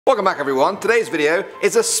Welcome back everyone. Today's video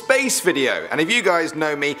is a space video, and if you guys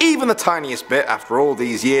know me even the tiniest bit after all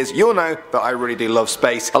these years, you'll know that I really do love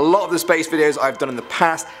space. A lot of the space videos I've done in the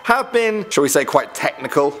past have been, shall we say, quite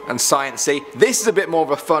technical and sciencey. This is a bit more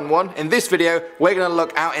of a fun one. In this video we're going to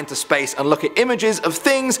look out into space and look at images of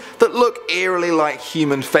things that look eerily like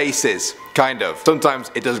human faces. Kind of. Sometimes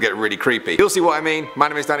it does get really creepy. You'll see what I mean. My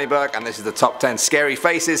name is Danny Burke and this is the top 10 scary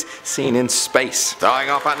faces seen in space. Starting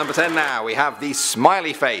off at number 10 now, we have the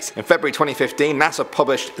smiley face. In February 2015, NASA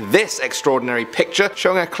published this extraordinary picture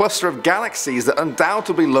showing a cluster of galaxies that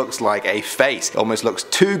undoubtedly looks like a face. It almost looks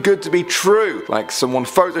too good to be true, like someone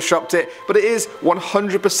photoshopped it, but it is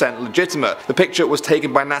 100% legitimate. The picture was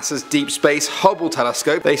taken by NASA's Deep Space Hubble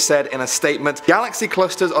telescope. They said in a statement, "Galaxy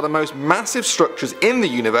clusters are the most massive structures in the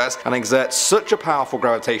universe and exert such a powerful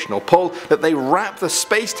gravitational pull that they wrap the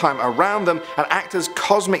space-time around them and act as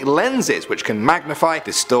cosmic lenses which can magnify,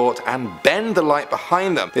 distort and bend the light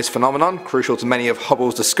behind them. This phenomenon, crucial to many of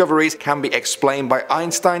Hubble's discoveries, can be explained by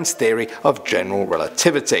Einstein's theory of general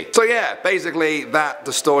relativity." So yeah, basically that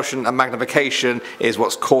distortion and magnification is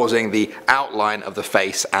what's causing the outline of the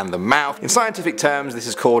face and the mouth. In scientific terms, this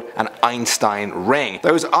is called an Einstein ring.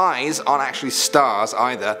 Those eyes aren't actually stars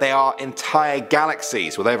either, they are entire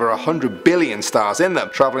galaxies with over 100 billion stars in them.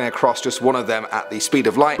 Travelling across just one of them at the speed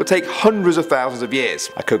of light would take hundreds of thousands of years.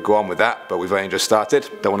 I could go on with that, but we've only just started.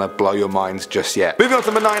 Don't want to blow your minds just yet. Moving on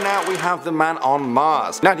to number 9 now, we have the man on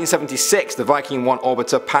Mars. In 1976, the Viking 1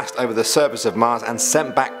 orbiter passed over the surface of Mars and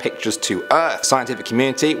sent back pictures to Earth. The scientific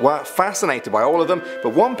community were fascinated by all of them, but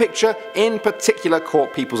one picture in particular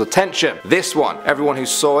caught people's attention. This one. Everyone who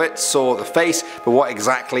saw it saw the face, but what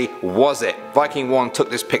exactly was it? Viking 1 took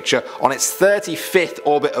this picture on its 35th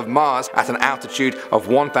orbit of Mars at an altitude of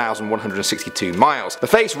 1,162 miles. The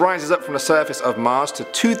face rises up from the surface of Mars to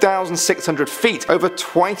 2,600 feet, over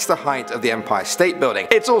twice the height of the Empire State Building.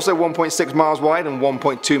 It's also 1.6 miles wide and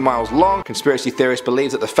 1.2 miles long. Conspiracy theorists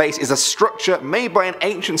believe that the face is a structure made by an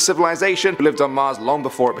ancient civilization who lived on Mars long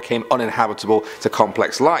before it became uninhabitable to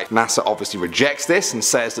complex life. NASA obviously rejects this and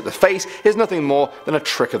says that the face is nothing more than a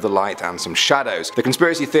trick of the light and some shadows. The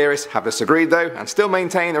conspiracy theorists have disagreed though and still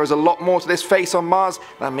maintain there is a lot more to this face on Mars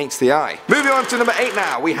than meets the eye. Moving on to number 8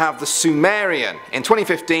 now, we have the Sumerian. In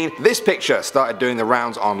 2015, this picture started doing the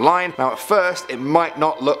rounds online. Now at first it might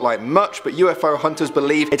not look like much, but UFO hunters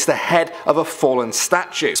believe it's the head of a fallen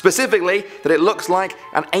statue. Specifically, that it looks like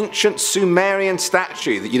an ancient Sumerian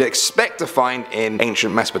statue that you'd expect to find in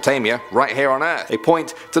ancient Mesopotamia right here on Earth. They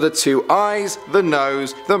point to the two eyes, the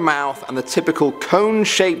nose, the mouth and the typical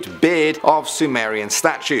cone-shaped beard of Sumerian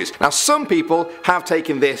statues. Now some people have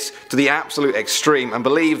taken this to the absolute extreme and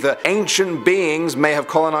believe that ancient beings may have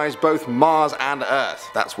colonized both Mars and Earth.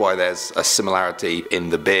 That's why there's a similarity in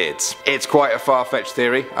the beards. It's quite a far-fetched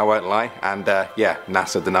theory, I won't lie, and yeah,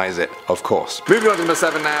 NASA denies it, of course. Moving on to number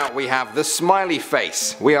 7 now, we have the smiley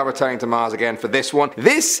face. We are returning to Mars again for this one.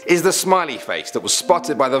 This is the smiley face that was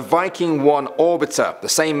spotted by the Viking 1 orbiter, the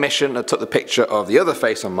same mission that took the picture of the other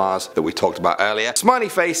face on Mars that we talked about earlier. Smiley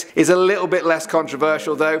face is a little bit less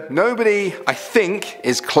controversial though. Nobody, I think,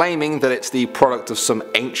 is claiming that it's the product of some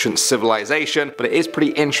ancient civilization, but it is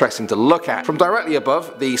pretty interesting to look at. From directly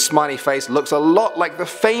above, the smiley face looks a lot like the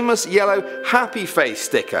famous yellow happy face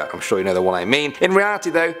sticker. I'm sure you know the one I mean. In reality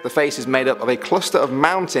though, the face is made up of a cluster of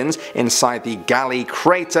mountains inside the Galley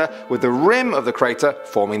crater, with the rim of the crater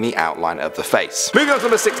forming the outline of the face. Moving on to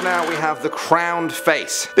number 6 now, we have the crowned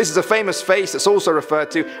face. This is a famous face that's also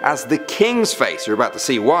referred to as the king's face. You're about to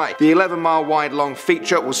see why. The 11-mile wide long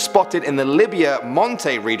feature was spotted in the Libya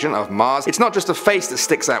Monte region of Mars. It's not just a face that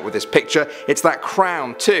sticks out with this picture, it's that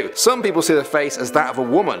crown too. Some people see the face as that of a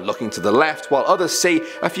woman looking to the left, while others see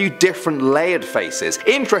a few different layered faces.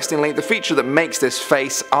 Interestingly, the feature that makes this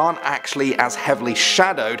face aren't actually as heavily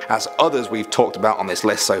shadowed as others we've talked about on this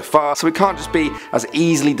list so far, so it can't just be as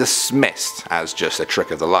easily dismissed as just a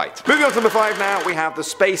trick of the light. Moving on to number 5 now, we have the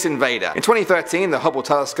Space Invader. In 2013, the Hubble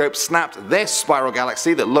telescope snapped this spiral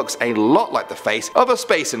galaxy that looks a lot like the face of a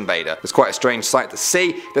space invader. It's quite a strange sight to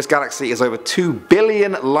see. This galaxy is over 2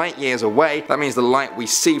 billion light years away. That means the light we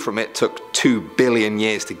see from it took 2 billion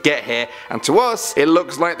years to get here, and to us, it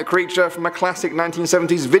looks like the creature from a classic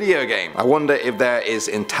 1970s video game. I wonder if there is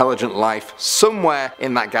intelligent life somewhere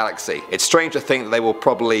in that galaxy. It's strange to think that they will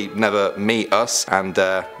probably never meet us, and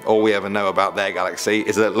all we ever know about their galaxy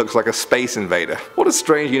is that it looks like a space invader. What a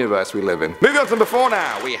strange universe we live in. Moving on to number 4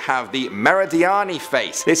 now, we have the Meridiani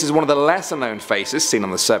face. This is one of the lesser known faces seen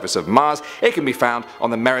on the surface of Mars. It can be found on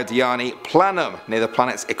the Meridiani Planum near the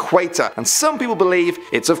planet's equator, and some people believe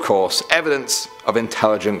it's of course evidence of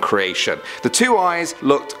intelligent creation. The two eyes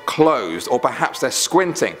looked closed, or perhaps they're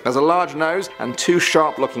squinting. There's a large nose and two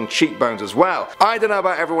sharp looking cheekbones as well. I don't know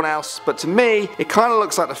about everyone else, but to me it kind of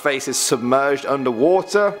looks like the face is submerged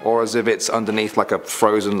underwater, or as if it's underneath like a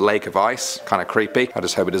frozen lake of ice. Kind of creepy. I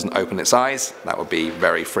just hope it doesn't open its eyes. That would be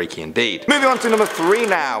very freaky indeed. Moving on to number 3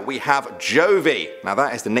 now, we have Jovi. Now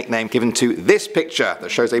that is the nickname given to this picture that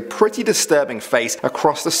shows a pretty disturbing face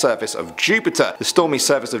across the surface of Jupiter. The stormy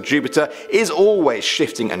surface of Jupiter is always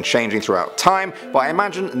shifting and changing throughout time, but I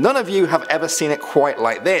imagine none of you have ever seen it quite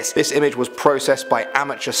like this. This image was processed by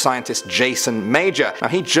amateur scientist Jason Major. Now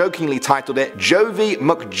he jokingly titled it Jovi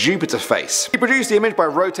McJupiter Face. He produced the image by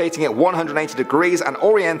rotating it 180 degrees and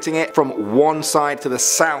orienting it from one side to the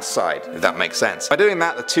south side, if that makes sense. By doing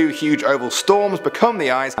that, the two huge oval storms become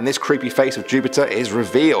the eyes and this creepy face of Jupiter is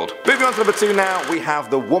revealed. Moving on to number 2 now, we have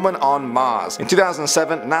the woman on Mars. In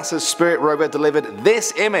 2007, NASA's Spirit rover delivered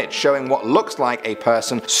this image showing what looks like a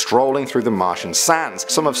person strolling through the Martian sands.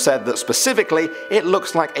 Some have said that specifically it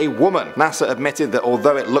looks like a woman. NASA admitted that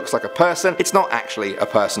although it looks like a person, it's not actually a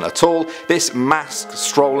person at all. This masked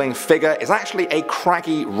strolling figure is actually a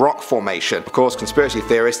craggy rock formation. Of course, conspiracy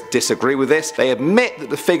theorists disagree with this. They admit that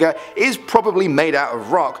the figure is probably made out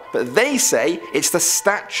of rock, but they say it's the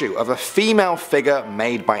statue of a female figure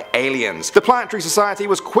made by aliens. The Planetary Society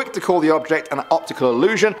was quick to call the object an optical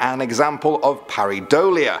illusion and an example of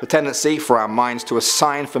pareidolia, the tendency for our minds to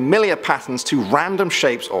assign familiar patterns to random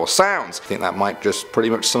shapes or sounds. I think that might just pretty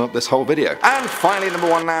much sum up this whole video. And finally, number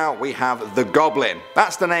 1 now, we have the Goblin.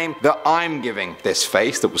 That's the name that I'm giving this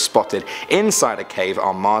face that was spotted inside a cave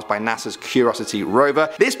on Mars by NASA's Curiosity rover.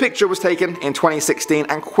 This picture was taken in 2016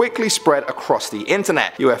 and quickly spread across the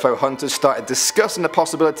internet. UFO hunters started discussing the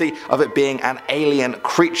possibility of it being an alien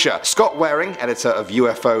creature. Scott Waring, editor of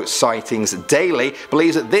UFO Sightings Daily,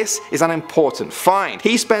 believes that this is an important find.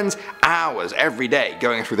 He spends hours every day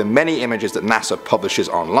going through the many images that NASA publishes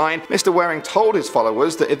online. Mr. Waring told his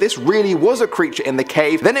followers that if this really was a creature in the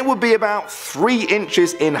cave, then it would be about 3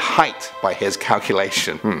 inches in height by his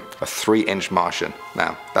calculation. A 3-inch Martian.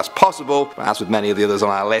 Now, that's possible, but as with many of the others on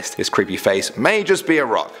our list, his creepy face may just be a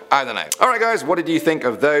rock. I don't know. Alright guys, what did you think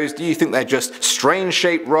of those? Do you think they're just strange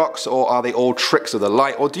shaped rocks, or are they all tricks of the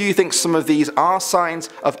light, or do you think some of these are signs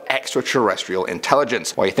of extraterrestrial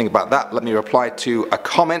intelligence? While you think about that, let me reply to a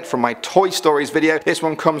comment from my Toy Stories video. This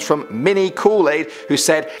one comes from Minnie Kool-Aid, who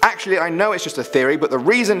said, actually I know it's just a theory, but the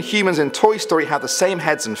reason humans in Toy Story have the same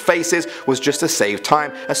heads and faces was just to save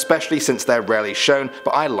time, especially since they're rarely shown,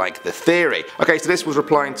 but I like the theory. Okay, so this was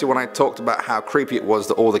replying to when I talked about how creepy it was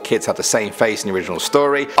that all the kids had the same face in the original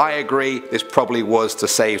story. I agree, this probably was to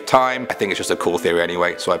save time. I think it's just a cool theory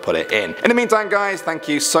anyway, so I put it in. In the meantime guys, thank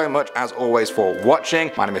you so much as always for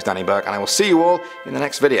watching. My name is Danny Burke and I will see you all in the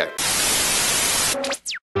next video.